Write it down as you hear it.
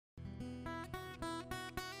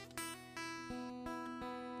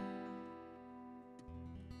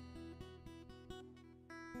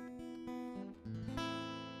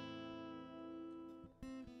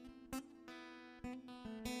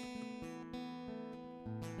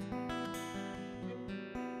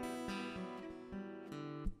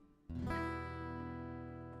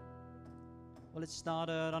Well, it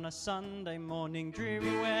started on a Sunday morning,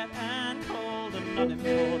 dreary, wet and cold, and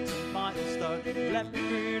unimportant milestone left me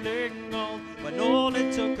feeling old. When all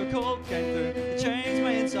it took a call came through, it changed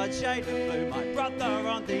my inside shade of blue. My brother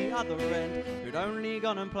on the other end, who'd only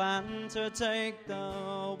gone and planned to take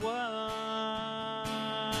the world.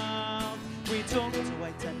 We talked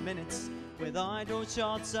away 10 minutes with idle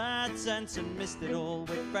shots at sense, and missed it all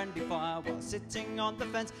with friendly fire while sitting on the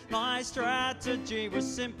fence. My strategy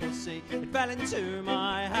was simple, see, it fell into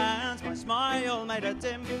my hands. My smile made a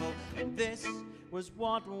dimple, and this was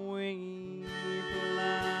what we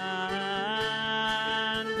planned.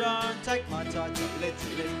 Don't take my title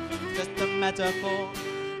literally, just a metaphor,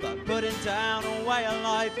 but putting down a way of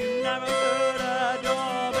life you never could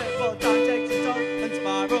adore before time takes its toll and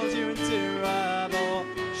spirals you into a bore.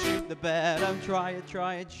 Shoot the bear, don't try it,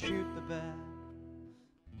 shoot the bear.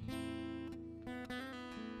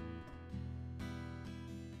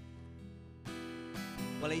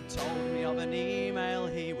 Well, he told me of an email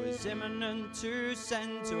he was imminent to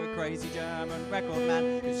send to a crazy German record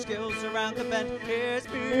man whose skills around the bend. His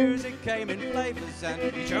music came in flavours,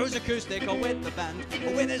 and he chose acoustic or with the band,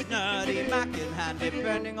 or with his nerdy Mac in hand,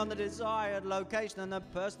 depending on the desired location and the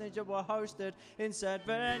personage that were hosted in said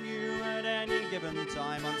venue at any given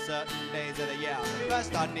time on certain days of the year.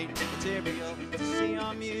 First I needed material to see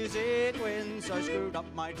our music win, so I screwed up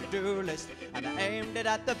my to-do list and I aimed it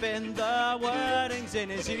at the bin. The wordings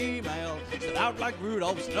in his email stood out like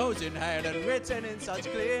Rudolph's nose inhaled and written in such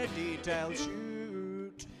clear detail.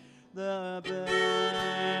 Shoot the bear.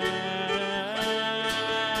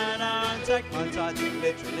 Don't take my title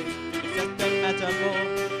literally, it's just a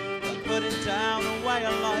metaphor, but putting down a way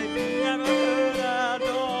of life you never could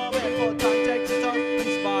adore before time takes its toll and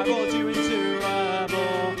spirals you into a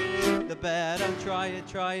bore. Shoot the bear, don't try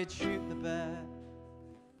it, shoot the bear.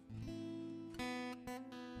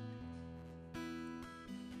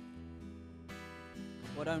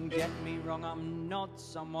 Well, don't get me wrong, I'm not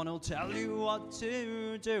someone who'll tell you what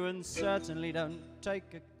to do, and certainly don't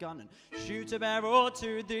take a gun and shoot a bear or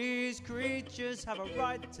two. These creatures have a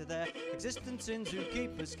right to their existence in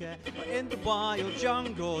zookeepers' care, but in the wild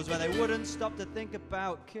jungles where they wouldn't stop to think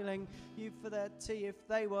about killing you for their tea if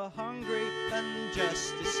they were hungry and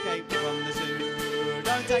just escaped from the zoo.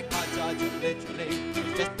 Don't take my title literally,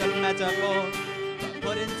 it's just a metaphor, but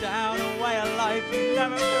putting down a way of life you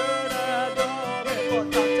never could adore. What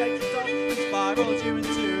time takes its toll and spirals you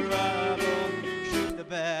into a bore. Shoot the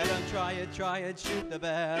bear, don't try it, shoot the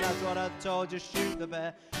bear. That's what I told you, shoot the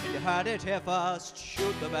bear. You heard it here first,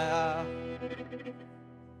 shoot the bear.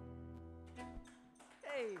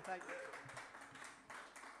 Hey, thank you.